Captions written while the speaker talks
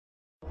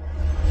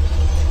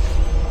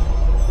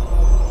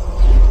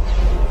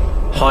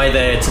Hi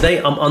there, today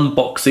I'm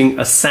unboxing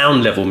a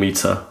sound level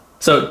meter.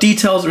 So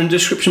details are in the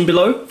description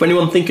below for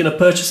anyone thinking of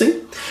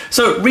purchasing.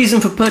 So reason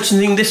for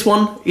purchasing this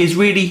one is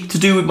really to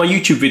do with my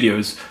YouTube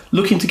videos,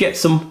 looking to get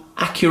some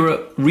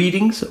accurate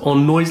readings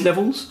on noise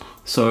levels.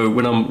 So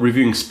when I'm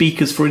reviewing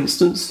speakers, for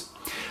instance.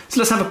 So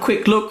let's have a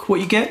quick look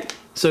what you get.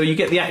 So you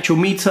get the actual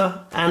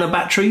meter and a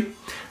battery.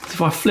 So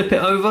if I flip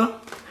it over,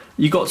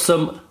 you got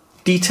some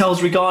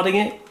details regarding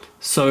it.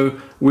 So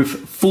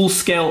with full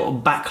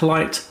scale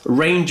backlight,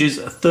 range is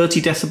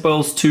 30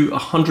 decibels to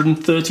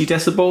 130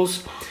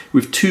 decibels.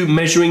 With two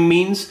measuring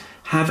means,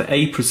 have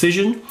a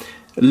precision.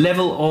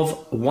 Level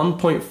of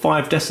 1.5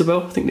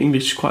 decibel, I think the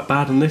English is quite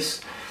bad on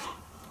this.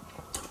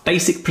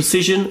 Basic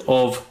precision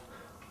of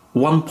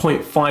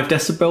 1.5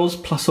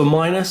 decibels plus or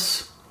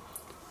minus.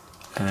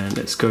 And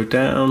let's go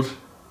down.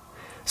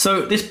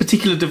 So this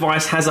particular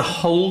device has a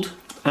hold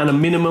and a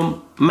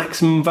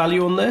maximum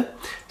value on there.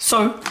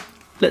 So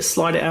let's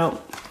slide it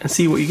out and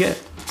see what you get.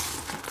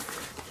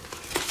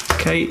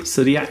 Okay,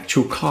 so the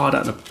actual card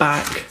at the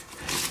back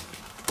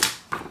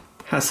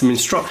has some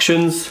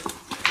instructions.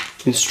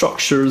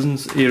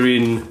 Instructions here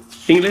in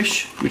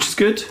English, which is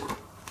good.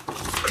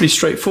 Pretty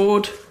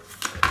straightforward.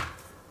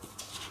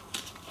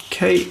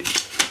 Okay,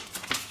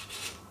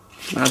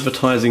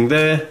 advertising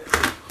there,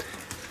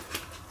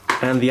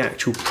 and the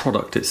actual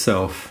product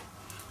itself.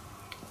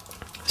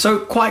 So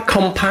quite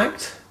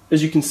compact,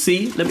 as you can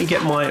see. Let me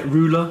get my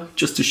ruler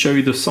just to show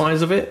you the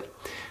size of it.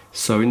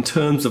 So in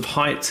terms of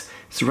height,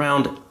 it's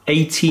around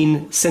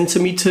 18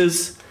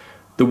 centimeters.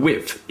 The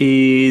width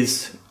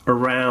is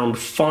around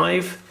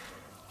 5,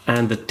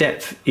 and the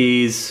depth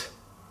is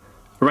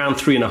around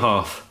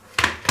 3.5.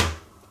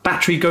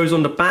 Battery goes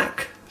on the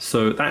back,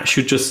 so that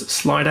should just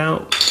slide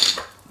out.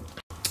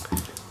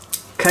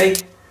 Okay,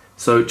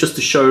 so just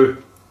to show,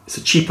 it's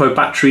a cheapo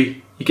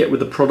battery you get with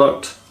the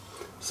product.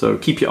 So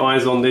keep your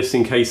eyes on this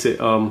in case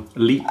it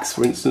leaks,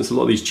 for instance. A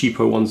lot of these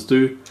cheapo ones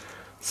do.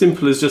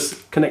 Simple as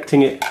just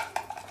connecting it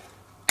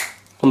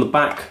on the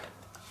back,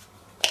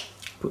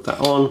 put that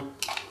on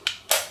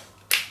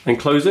and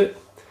close it.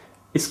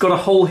 It's got a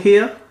hole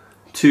here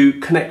to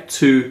connect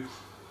to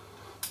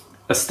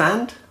a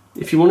stand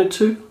if you wanted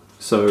to.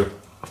 So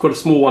I've got a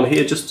small one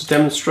here just to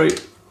demonstrate.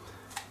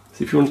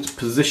 So if you wanted to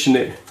position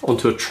it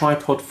onto a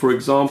tripod, for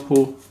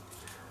example,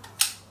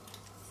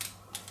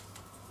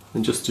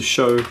 and just to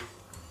show,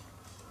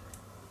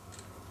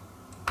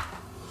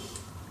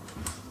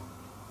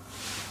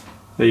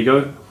 there you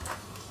go.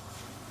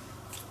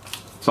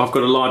 So I've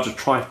got a larger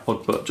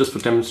tripod, but just for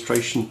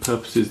demonstration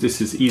purposes, this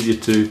is easier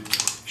to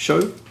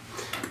show.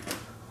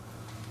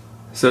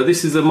 So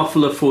this is a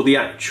muffler for the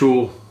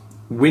actual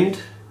wind,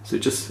 so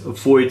it just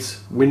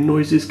avoids wind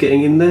noises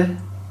getting in there,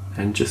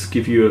 and just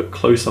give you a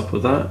close-up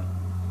of that.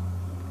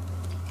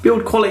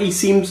 Build quality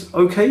seems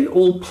okay,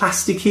 all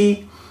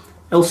plasticky,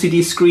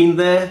 LCD screen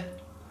there.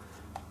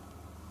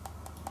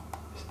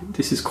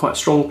 This is quite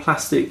strong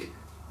plastic,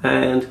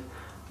 and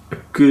a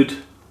good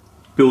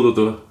build of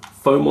the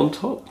foam on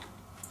top.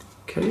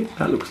 Okay,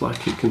 that looks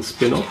like it can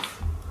spin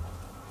off.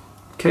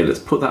 Okay, let's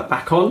put that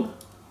back on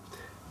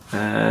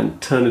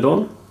and turn it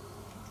on.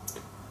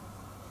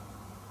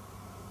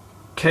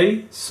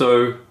 Okay,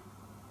 so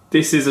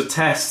this is a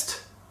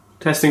test.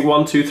 Testing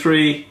 1, 2,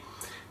 3.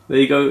 There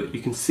you go, you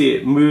can see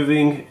it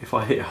moving. If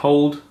I hit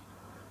hold,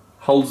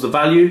 holds the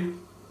value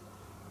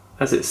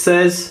as it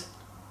says.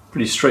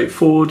 Pretty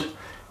straightforward.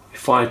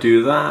 If I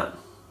do that,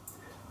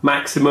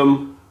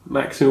 maximum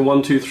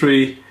 1, 2,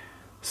 3.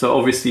 So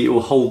obviously it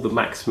will hold the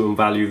maximum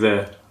value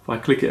there. If I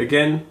click it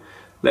again,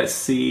 let's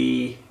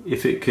see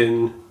if it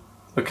can.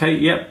 Okay,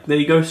 yep, there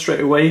you go,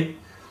 straight away.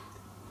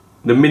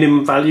 The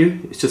minimum value,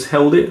 it's just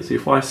held it. So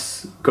if I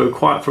go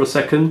quiet for a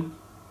second.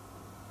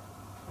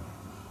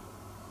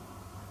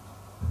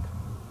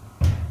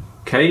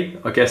 Okay,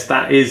 I guess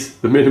that is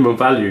the minimum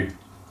value.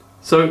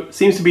 So it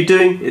seems to be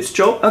doing its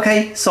job.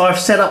 Okay, so I've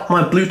set up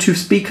my Bluetooth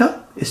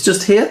speaker. It's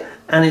just here,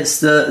 and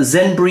it's the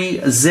Zenbury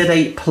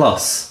Z8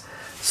 Plus.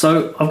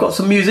 So I've got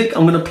some music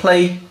I'm going to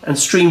play and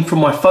stream from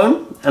my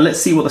phone, and let's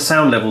see what the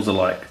sound levels are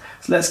like.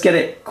 So let's get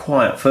it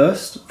quiet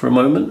first for a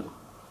moment.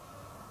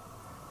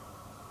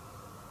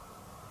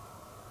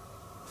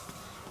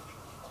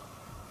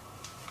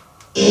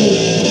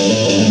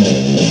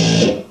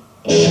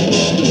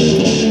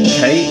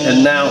 Okay,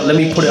 and now let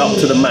me put it up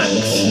to the max.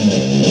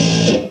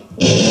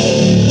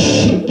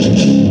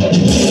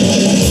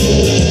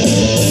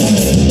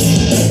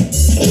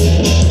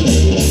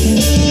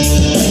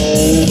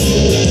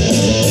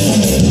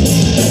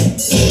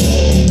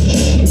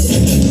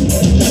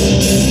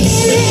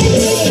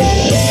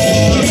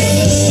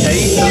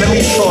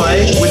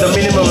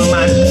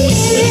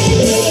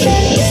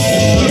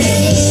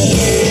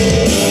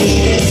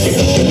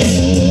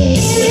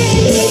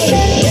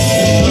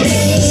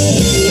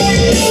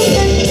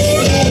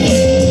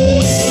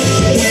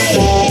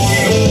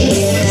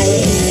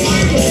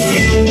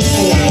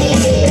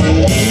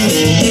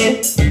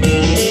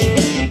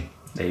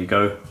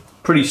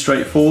 Pretty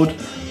straightforward,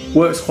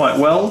 works quite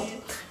well.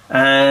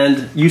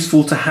 and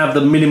useful to have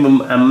the minimum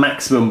and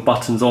maximum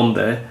buttons on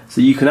there so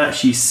you can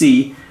actually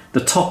see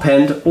the top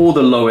end or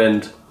the low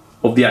end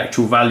of the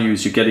actual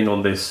values you're getting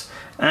on this.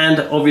 And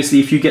obviously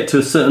if you get to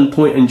a certain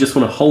point and you just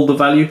want to hold the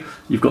value,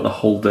 you've got the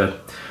hold there.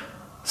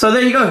 So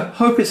there you go.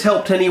 Hope it's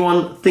helped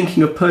anyone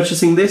thinking of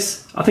purchasing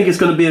this. I think it's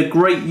going to be a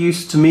great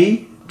use to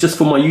me just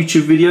for my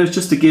YouTube videos,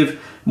 just to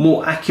give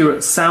more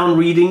accurate sound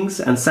readings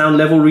and sound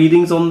level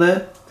readings on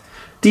there.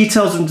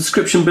 Details in the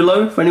description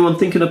below for anyone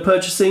thinking of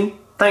purchasing.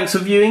 Thanks for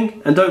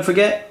viewing, and don't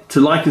forget to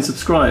like and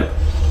subscribe.